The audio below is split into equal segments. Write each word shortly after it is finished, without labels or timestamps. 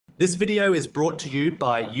This video is brought to you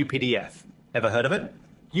by UPDF. Ever heard of it?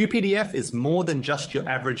 UPDF is more than just your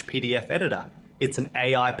average PDF editor. It's an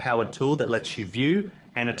AI-powered tool that lets you view,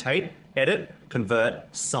 annotate, edit,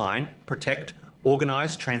 convert, sign, protect,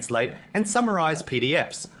 organize, translate, and summarize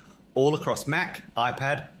PDFs, all across Mac,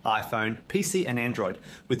 iPad, iPhone, PC, and Android.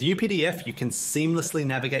 With UPDF, you can seamlessly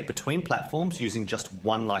navigate between platforms using just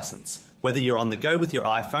one license. Whether you're on the go with your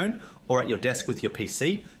iPhone or at your desk with your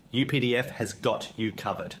PC, UPDF has got you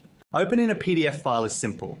covered. Opening a PDF file is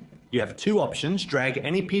simple. You have two options: drag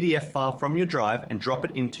any PDF file from your drive and drop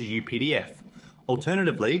it into UPDF.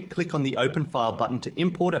 Alternatively, click on the Open File button to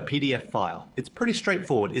import a PDF file. It's pretty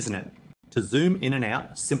straightforward, isn't it? To zoom in and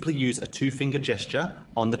out, simply use a two-finger gesture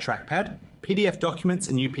on the trackpad. PDF documents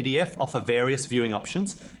in UPDF offer various viewing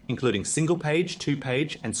options, including single page,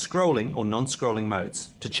 two-page, and scrolling or non-scrolling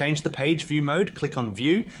modes. To change the page view mode, click on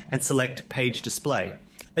View and select Page Display.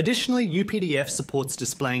 Additionally, UPDF supports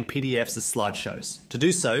displaying PDFs as slideshows. To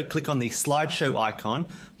do so, click on the slideshow icon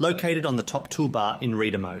located on the top toolbar in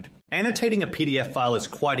Reader mode. Annotating a PDF file is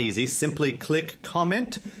quite easy. Simply click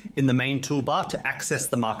Comment in the main toolbar to access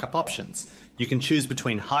the markup options. You can choose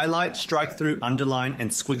between highlight, strike through, underline, and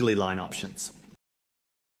squiggly line options.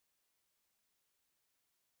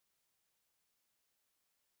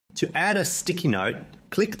 To add a sticky note,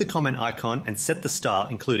 click the comment icon and set the style,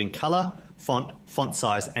 including color, font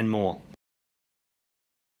size, and more.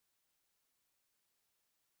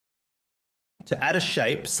 To add a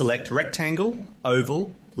shape, select rectangle,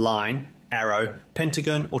 oval, line, arrow,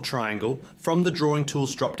 pentagon, or triangle from the Drawing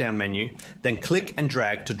Tools drop-down menu, then click and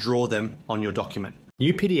drag to draw them on your document.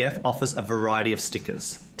 UPDF offers a variety of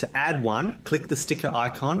stickers. To add one, click the sticker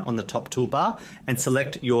icon on the top toolbar and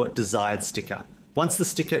select your desired sticker. Once the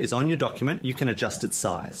sticker is on your document, you can adjust its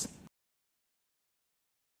size.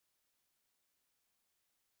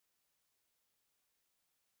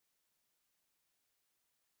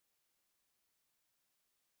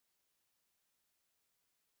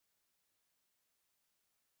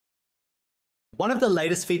 One of the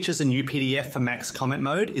latest features in UPDF for Mac's comment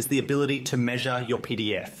mode is the ability to measure your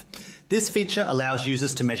PDF. This feature allows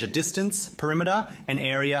users to measure distance, perimeter, and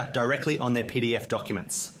area directly on their PDF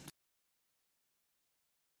documents.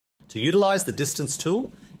 To utilize the distance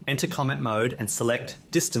tool, enter comment mode and select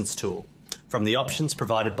Distance tool from the options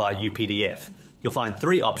provided by UPDF. You'll find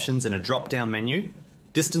three options in a drop-down menu: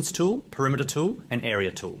 Distance tool, Perimeter tool, and Area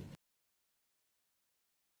tool.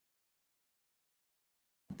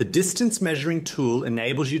 The distance measuring tool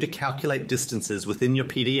enables you to calculate distances within your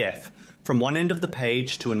PDF from one end of the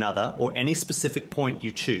page to another, or any specific point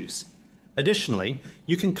you choose. Additionally,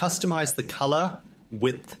 you can customize the color,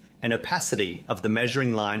 width, and opacity of the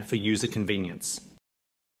measuring line for user convenience.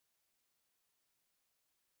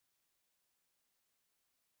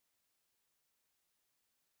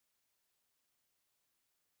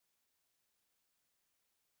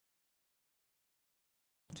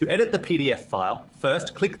 To edit the PDF file,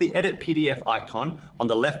 first click the Edit PDF icon on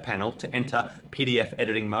the left panel to enter PDF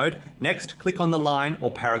editing mode. Next, click on the line or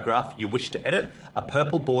paragraph you wish to edit. A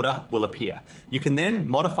purple border will appear. You can then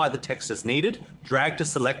modify the text as needed, drag to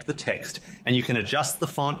select the text, and you can adjust the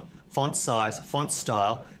font size, font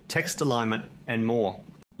style, text alignment, and more.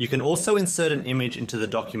 You can also insert an image into the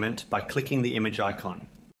document by clicking the image icon.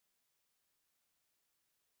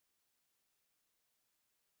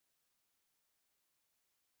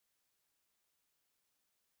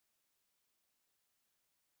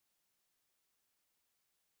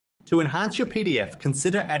 To enhance your PDF,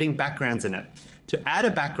 consider adding backgrounds in it. To add a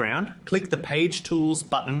background, click the Page Tools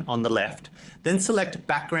button on the left, then select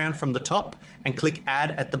Background from the top and click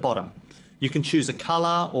Add at the bottom. You can choose a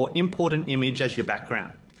color or import an image as your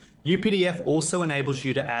background. UPDF also enables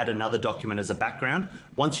you to add another document as a background.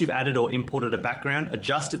 Once you've added or imported a background,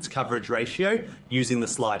 adjust its coverage ratio using the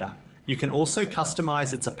slider. You can also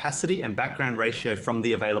customize its opacity and background ratio from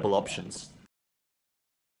the available options.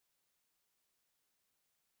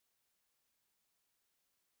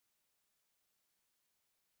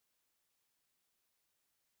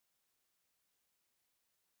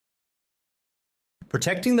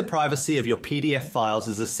 Protecting the privacy of your PDF files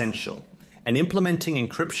is essential, and implementing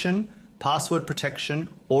encryption, password protection,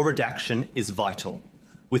 or redaction is vital.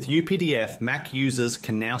 With UPDF, Mac users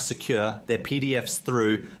can now secure their PDFs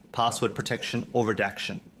through password protection or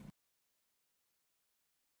redaction.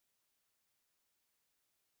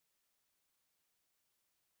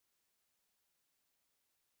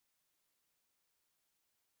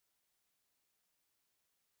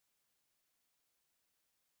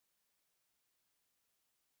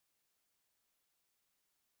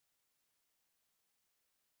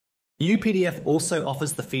 UPDF also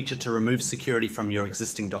offers the feature to remove security from your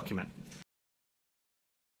existing document.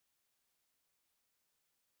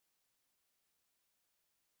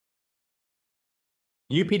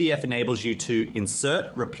 UPDF enables you to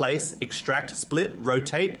insert, replace, extract, split,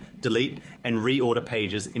 rotate, delete, and reorder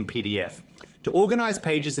pages in PDF. To organize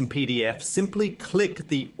pages in PDF, simply click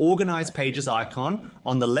the Organize Pages icon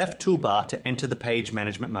on the left toolbar to enter the page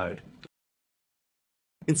management mode.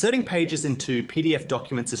 Inserting pages into PDF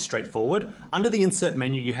documents is straightforward. Under the Insert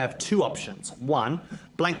menu, you have two options. 1,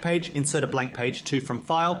 blank page, insert a blank page. 2, from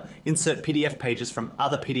File, insert PDF pages from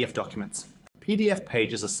other PDF documents. PDF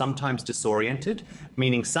pages are sometimes disoriented,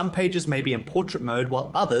 meaning some pages may be in portrait mode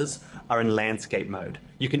while others are in landscape mode.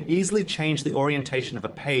 You can easily change the orientation of a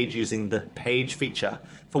page using the Page feature,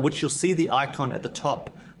 for which you'll see the icon at the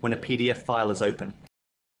top when a PDF file is open.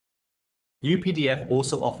 UPDF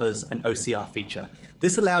also offers an OCR feature.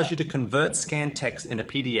 This allows you to convert scanned text in a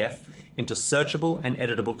PDF into searchable and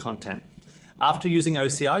editable content. After using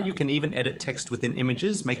OCR, you can even edit text within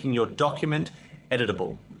images, making your document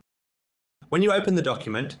editable. When you open the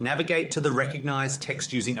document, navigate to the Recognize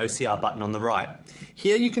Text Using OCR button on the right.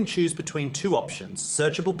 Here you can choose between two options,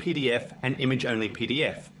 Searchable PDF and Image-Only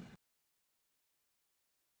PDF.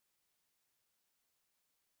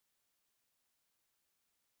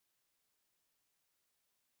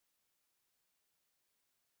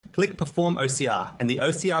 Click Perform OCR, and the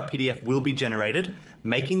OCR PDF will be generated,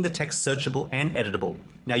 making the text searchable and editable.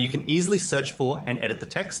 Now you can easily search for and edit the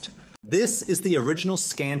text. This is the original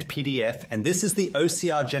scanned PDF, and this is the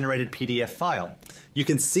OCR generated PDF file. You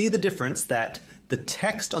can see the difference that the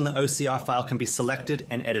text on the OCR file can be selected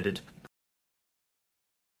and edited.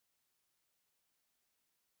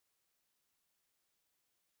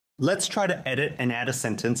 Let's try to edit and add a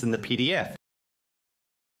sentence in the PDF.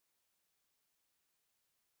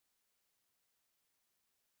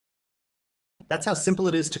 That's how simple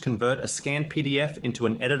it is to convert a scanned PDF into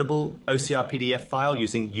an editable OCR PDF file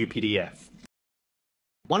using UPDF.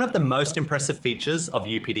 One of the most impressive features of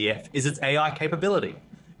UPDF is its AI capability.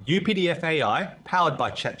 UPDF AI, powered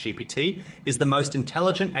by ChatGPT, is the most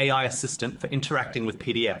intelligent AI assistant for interacting with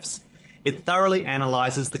PDFs. It thoroughly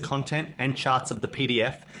analyzes the content and charts of the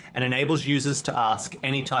PDF and enables users to ask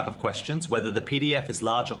any type of questions. Whether the PDF is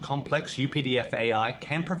large or complex, UPDF AI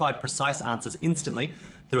can provide precise answers instantly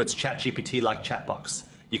through its ChatGPT-like chat box.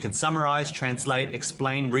 You can summarize, translate,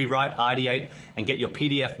 explain, rewrite, ideate, and get your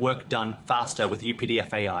PDF work done faster with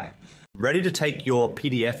UPDF AI. Ready to take your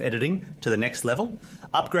PDF editing to the next level?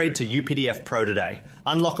 Upgrade to UPDF Pro today.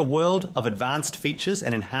 Unlock a world of advanced features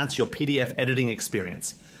and enhance your PDF editing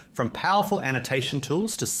experience. From powerful annotation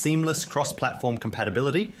tools to seamless cross-platform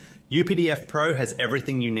compatibility, UPDF Pro has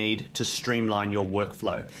everything you need to streamline your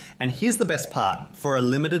workflow. And here's the best part. For a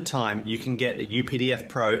limited time, you can get a UPDF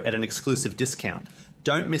Pro at an exclusive discount.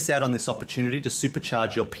 Don't miss out on this opportunity to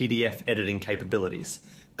supercharge your PDF editing capabilities.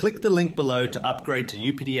 Click the link below to upgrade to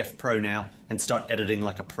UPDF Pro now and start editing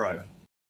like a pro.